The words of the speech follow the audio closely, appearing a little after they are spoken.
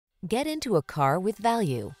Get into a car with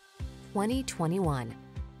value. 2021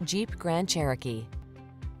 Jeep Grand Cherokee.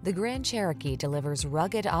 The Grand Cherokee delivers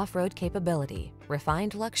rugged off-road capability,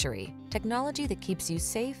 refined luxury, technology that keeps you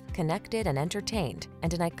safe, connected, and entertained,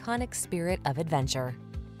 and an iconic spirit of adventure.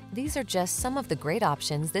 These are just some of the great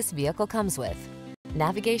options this vehicle comes with: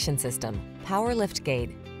 navigation system, power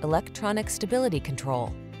liftgate, electronic stability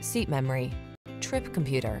control, seat memory, trip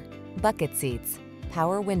computer, bucket seats,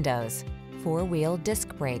 power windows, four-wheel disc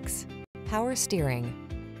brakes, power steering.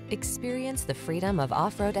 Experience the freedom of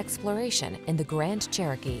off-road exploration in the Grand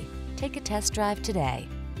Cherokee. Take a test drive today.